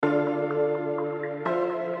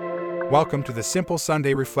Welcome to the Simple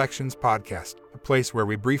Sunday Reflections podcast, a place where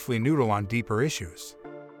we briefly noodle on deeper issues.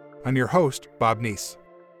 I'm your host, Bob Neese.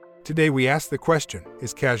 Today we ask the question,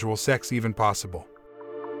 is casual sex even possible?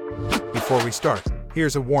 Before we start,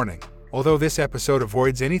 here's a warning. Although this episode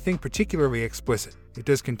avoids anything particularly explicit, it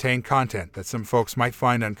does contain content that some folks might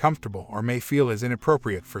find uncomfortable or may feel is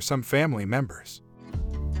inappropriate for some family members.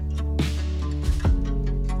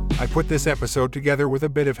 I put this episode together with a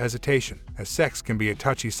bit of hesitation, as sex can be a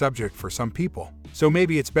touchy subject for some people, so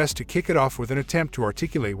maybe it's best to kick it off with an attempt to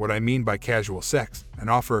articulate what I mean by casual sex and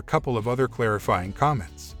offer a couple of other clarifying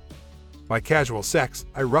comments. By casual sex,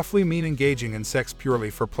 I roughly mean engaging in sex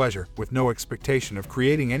purely for pleasure, with no expectation of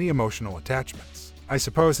creating any emotional attachments. I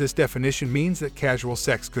suppose this definition means that casual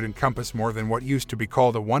sex could encompass more than what used to be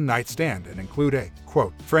called a one-night stand and include a,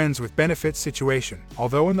 quote, friends with benefits situation,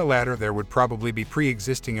 although in the latter there would probably be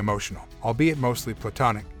pre-existing emotional, albeit mostly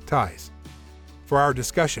platonic, ties. For our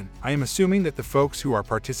discussion, I am assuming that the folks who are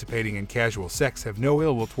participating in casual sex have no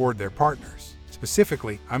ill will toward their partners.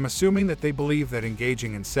 Specifically, I'm assuming that they believe that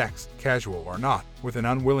engaging in sex, casual or not, with an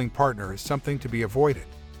unwilling partner is something to be avoided.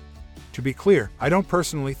 To be clear, I don't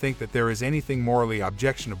personally think that there is anything morally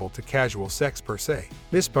objectionable to casual sex per se.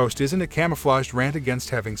 This post isn't a camouflaged rant against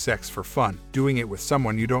having sex for fun, doing it with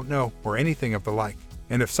someone you don't know, or anything of the like.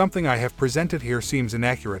 And if something I have presented here seems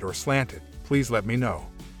inaccurate or slanted, please let me know.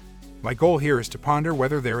 My goal here is to ponder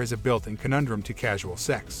whether there is a built-in conundrum to casual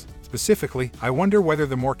sex. Specifically, I wonder whether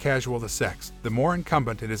the more casual the sex, the more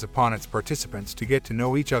incumbent it is upon its participants to get to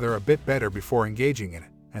know each other a bit better before engaging in it,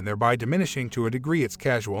 and thereby diminishing to a degree its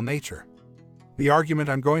casual nature. The argument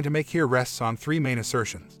I'm going to make here rests on three main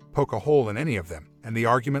assertions. Poke a hole in any of them, and the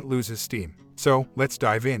argument loses steam. So, let's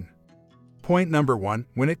dive in. Point number 1,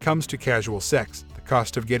 when it comes to casual sex, the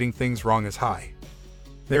cost of getting things wrong is high.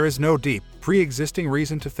 There is no deep, pre-existing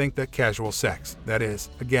reason to think that casual sex, that is,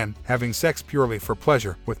 again, having sex purely for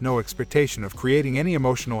pleasure, with no expectation of creating any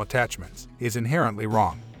emotional attachments, is inherently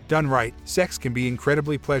wrong. Done right, sex can be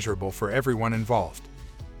incredibly pleasurable for everyone involved.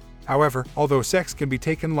 However, although sex can be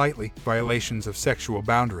taken lightly, violations of sexual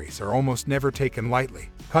boundaries are almost never taken lightly.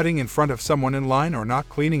 Cutting in front of someone in line or not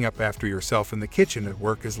cleaning up after yourself in the kitchen at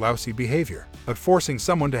work is lousy behavior. But forcing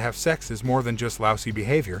someone to have sex is more than just lousy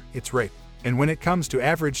behavior, it's rape. And when it comes to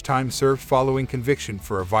average time served following conviction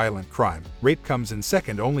for a violent crime, rape comes in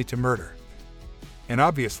second only to murder. And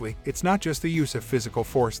obviously, it's not just the use of physical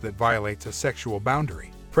force that violates a sexual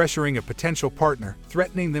boundary. Pressuring a potential partner,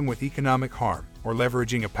 threatening them with economic harm, or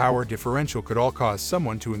leveraging a power differential could all cause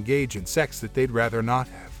someone to engage in sex that they'd rather not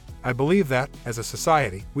have. I believe that, as a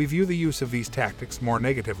society, we view the use of these tactics more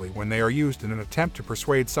negatively when they are used in an attempt to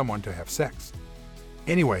persuade someone to have sex.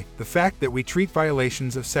 Anyway, the fact that we treat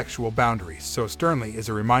violations of sexual boundaries so sternly is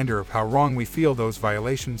a reminder of how wrong we feel those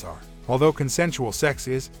violations are. Although consensual sex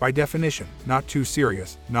is, by definition, not too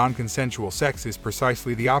serious, non-consensual sex is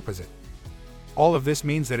precisely the opposite. All of this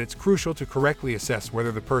means that it's crucial to correctly assess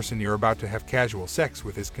whether the person you're about to have casual sex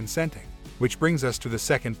with is consenting. Which brings us to the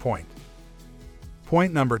second point.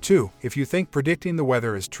 Point number 2, if you think predicting the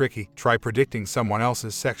weather is tricky, try predicting someone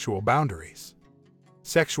else's sexual boundaries.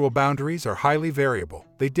 Sexual boundaries are highly variable,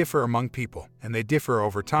 they differ among people, and they differ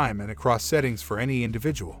over time and across settings for any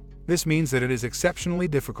individual. This means that it is exceptionally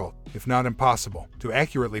difficult, if not impossible, to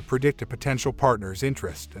accurately predict a potential partner's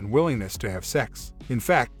interest and willingness to have sex. In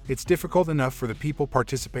fact, it's difficult enough for the people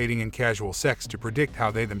participating in casual sex to predict how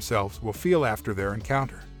they themselves will feel after their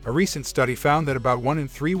encounter. A recent study found that about 1 in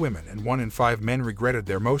 3 women and 1 in 5 men regretted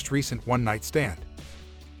their most recent one-night stand.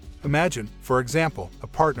 Imagine, for example, a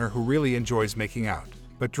partner who really enjoys making out,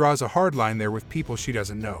 but draws a hard line there with people she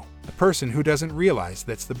doesn't know. A person who doesn't realize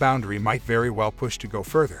that's the boundary might very well push to go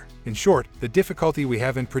further. In short, the difficulty we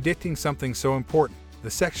have in predicting something so important,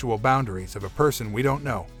 the sexual boundaries of a person we don't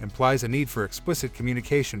know, implies a need for explicit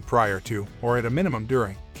communication prior to, or at a minimum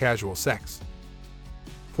during, casual sex.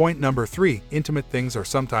 Point number 3, intimate things are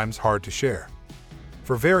sometimes hard to share.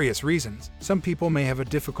 For various reasons, some people may have a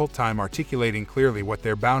difficult time articulating clearly what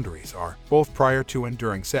their boundaries are, both prior to and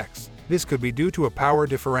during sex. This could be due to a power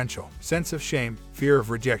differential, sense of shame, fear of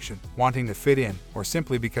rejection, wanting to fit in, or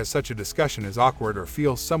simply because such a discussion is awkward or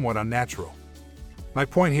feels somewhat unnatural. My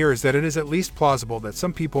point here is that it is at least plausible that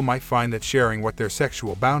some people might find that sharing what their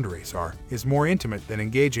sexual boundaries are is more intimate than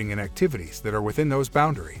engaging in activities that are within those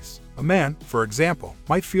boundaries. A man, for example,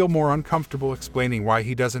 might feel more uncomfortable explaining why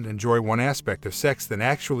he doesn't enjoy one aspect of sex than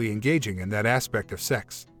actually engaging in that aspect of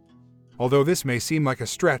sex. Although this may seem like a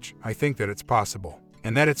stretch, I think that it's possible,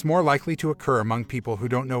 and that it's more likely to occur among people who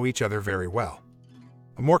don't know each other very well.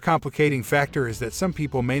 A more complicating factor is that some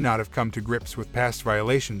people may not have come to grips with past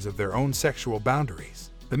violations of their own sexual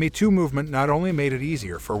boundaries. The Me Too movement not only made it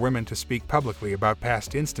easier for women to speak publicly about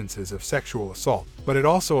past instances of sexual assault, but it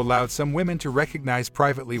also allowed some women to recognize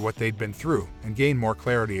privately what they'd been through and gain more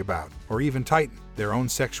clarity about, or even tighten, their own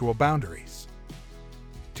sexual boundaries.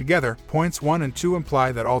 Together, points 1 and 2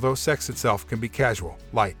 imply that although sex itself can be casual,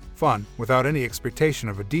 light, fun, without any expectation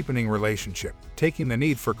of a deepening relationship, taking the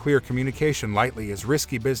need for clear communication lightly is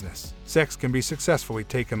risky business. Sex can be successfully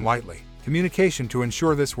taken lightly. Communication to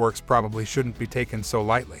ensure this works probably shouldn't be taken so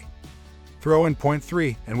lightly. Throw in point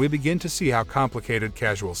 3, and we begin to see how complicated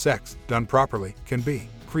casual sex, done properly, can be.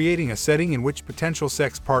 Creating a setting in which potential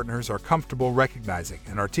sex partners are comfortable recognizing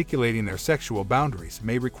and articulating their sexual boundaries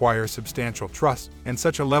may require substantial trust, and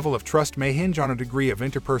such a level of trust may hinge on a degree of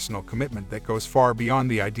interpersonal commitment that goes far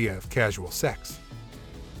beyond the idea of casual sex.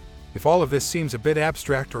 If all of this seems a bit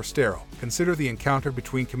abstract or sterile, consider the encounter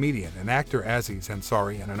between comedian and actor Aziz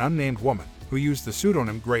Ansari and an unnamed woman who used the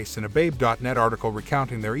pseudonym Grace in a Babe.net article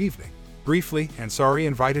recounting their evening. Briefly, Ansari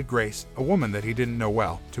invited Grace, a woman that he didn't know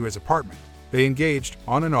well, to his apartment. They engaged,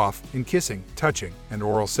 on and off, in kissing, touching, and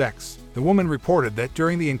oral sex. The woman reported that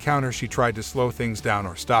during the encounter she tried to slow things down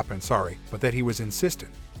or stop Ansari, but that he was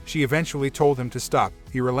insistent. She eventually told him to stop,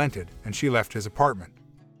 he relented, and she left his apartment.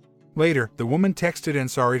 Later, the woman texted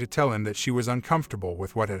Ansari to tell him that she was uncomfortable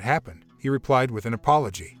with what had happened. He replied with an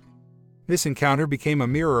apology. This encounter became a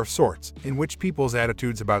mirror of sorts, in which people's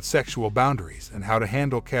attitudes about sexual boundaries and how to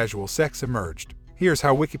handle casual sex emerged. Here's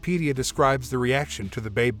how Wikipedia describes the reaction to the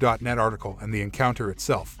Babe.net article and the encounter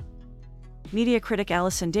itself. Media critic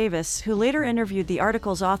Allison Davis, who later interviewed the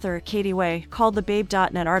article's author, Katie Way, called the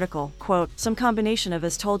Babe.net article, quote, some combination of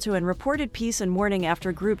as told to and reported piece and mourning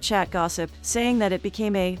after group chat gossip, saying that it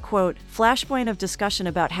became a, quote, flashpoint of discussion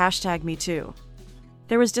about #MeToo.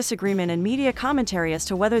 There was disagreement in media commentary as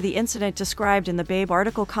to whether the incident described in the Babe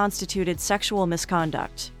article constituted sexual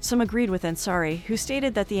misconduct. Some agreed with Ansari, who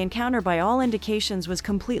stated that the encounter by all indications was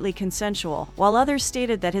completely consensual, while others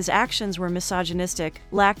stated that his actions were misogynistic,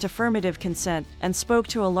 lacked affirmative consent, and spoke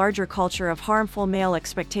to a larger culture of harmful male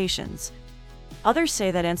expectations. Others say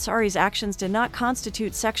that Ansari's actions did not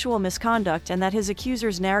constitute sexual misconduct and that his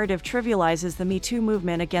accuser's narrative trivializes the Me Too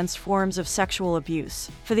movement against forms of sexual abuse.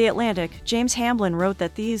 For The Atlantic, James Hamblin wrote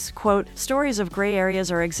that these, quote, stories of gray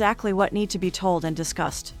areas are exactly what need to be told and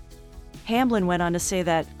discussed. Hamblin went on to say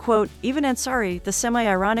that, quote, even Ansari, the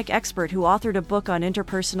semi-ironic expert who authored a book on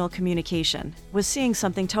interpersonal communication, was seeing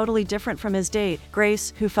something totally different from his date,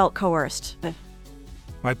 Grace, who felt coerced.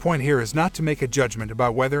 My point here is not to make a judgment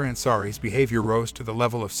about whether Ansari's behavior rose to the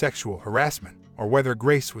level of sexual harassment, or whether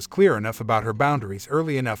Grace was clear enough about her boundaries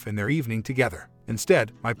early enough in their evening together.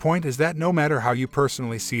 Instead, my point is that no matter how you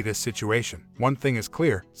personally see this situation, one thing is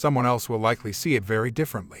clear, someone else will likely see it very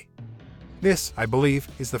differently. This, I believe,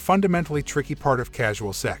 is the fundamentally tricky part of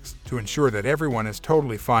casual sex. To ensure that everyone is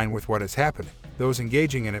totally fine with what is happening, those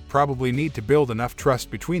engaging in it probably need to build enough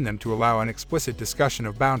trust between them to allow an explicit discussion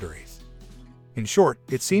of boundaries. In short,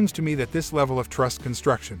 it seems to me that this level of trust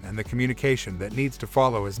construction and the communication that needs to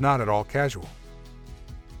follow is not at all casual.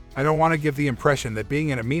 I don't want to give the impression that being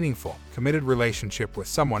in a meaningful, committed relationship with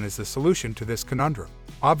someone is the solution to this conundrum.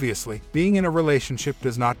 Obviously, being in a relationship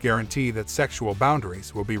does not guarantee that sexual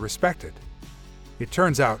boundaries will be respected. It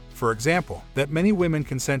turns out, for example, that many women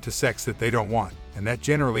consent to sex that they don't want, and that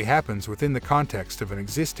generally happens within the context of an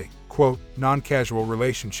existing, quote, non-casual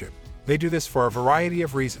relationship. They do this for a variety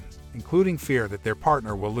of reasons, including fear that their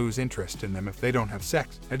partner will lose interest in them if they don't have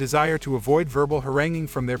sex, a desire to avoid verbal haranguing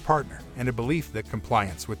from their partner, and a belief that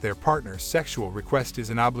compliance with their partner's sexual request is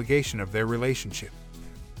an obligation of their relationship.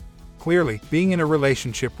 Clearly, being in a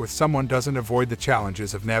relationship with someone doesn't avoid the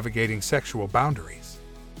challenges of navigating sexual boundaries.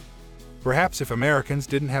 Perhaps if Americans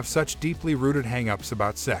didn't have such deeply rooted hang-ups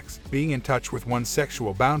about sex, being in touch with one's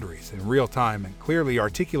sexual boundaries in real time and clearly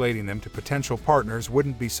articulating them to potential partners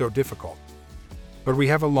wouldn't be so difficult. But we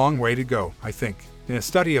have a long way to go, I think. In a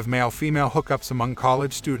study of male-female hookups among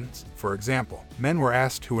college students, for example, men were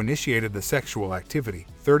asked who initiated the sexual activity.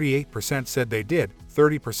 38% said they did,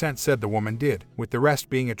 30% said the woman did, with the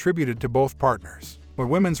rest being attributed to both partners. But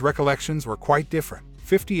women's recollections were quite different.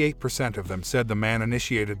 58% of them said the man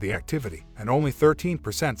initiated the activity, and only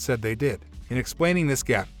 13% said they did. In explaining this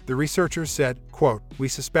gap, the researchers said, quote, we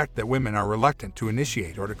suspect that women are reluctant to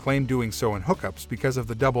initiate or to claim doing so in hookups because of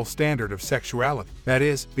the double standard of sexuality. That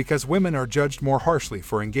is, because women are judged more harshly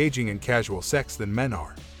for engaging in casual sex than men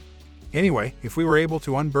are. Anyway, if we were able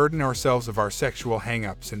to unburden ourselves of our sexual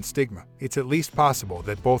hang-ups and stigma, it's at least possible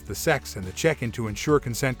that both the sex and the check-in to ensure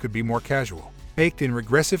consent could be more casual. Baked-in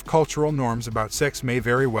regressive cultural norms about sex may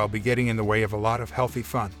very well be getting in the way of a lot of healthy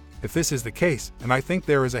fun. If this is the case, and I think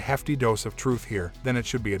there is a hefty dose of truth here, then it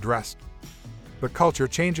should be addressed. but culture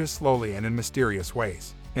changes slowly and in mysterious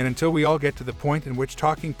ways. And until we all get to the point in which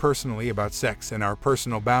talking personally about sex and our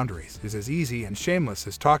personal boundaries is as easy and shameless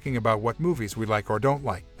as talking about what movies we like or don't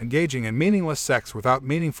like, engaging in meaningless sex without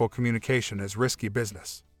meaningful communication is risky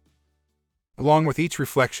business. Along with each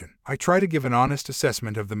reflection, I try to give an honest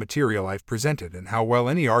assessment of the material I've presented and how well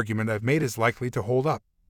any argument I've made is likely to hold up.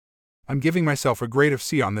 I'm giving myself a grade of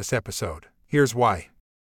C on this episode. Here's why.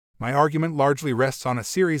 My argument largely rests on a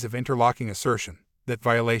series of interlocking assertions that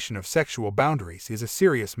violation of sexual boundaries is a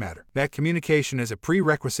serious matter, that communication is a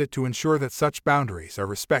prerequisite to ensure that such boundaries are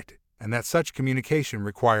respected, and that such communication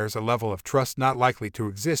requires a level of trust not likely to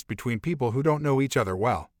exist between people who don't know each other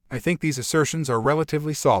well. I think these assertions are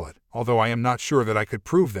relatively solid, although I am not sure that I could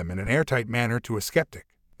prove them in an airtight manner to a skeptic.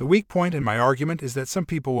 The weak point in my argument is that some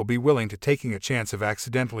people will be willing to taking a chance of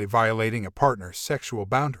accidentally violating a partner's sexual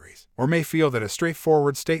boundaries, or may feel that a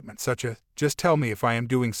straightforward statement such as, "Just tell me if I am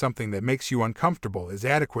doing something that makes you uncomfortable," is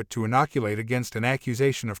adequate to inoculate against an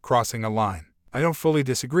accusation of crossing a line. I don't fully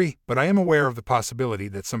disagree, but I am aware of the possibility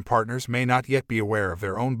that some partners may not yet be aware of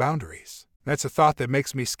their own boundaries. That's a thought that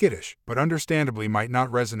makes me skittish, but understandably might not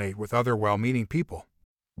resonate with other well-meaning people.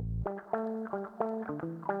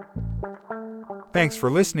 Thanks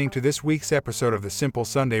for listening to this week's episode of the Simple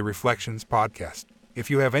Sunday Reflections podcast. If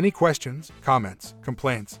you have any questions, comments,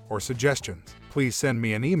 complaints, or suggestions, please send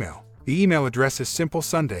me an email. The email address is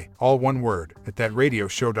simplesunday, all one word,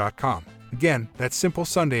 @thatradioshow.com. Again, that's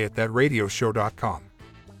simplesunday@thatradioshow.com.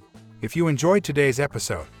 If you enjoyed today's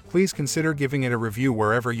episode, please consider giving it a review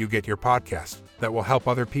wherever you get your podcast. That will help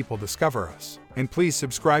other people discover us. And please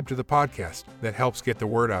subscribe to the podcast. That helps get the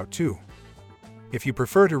word out too. If you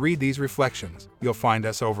prefer to read these reflections, you'll find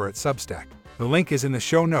us over at Substack. The link is in the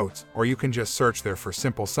show notes, or you can just search there for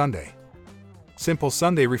Simple Sunday. Simple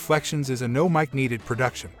Sunday Reflections is a no mic needed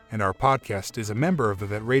production, and our podcast is a member of the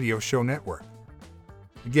That Radio Show network.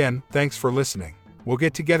 Again, thanks for listening. We'll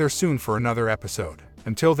get together soon for another episode.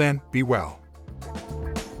 Until then, be well.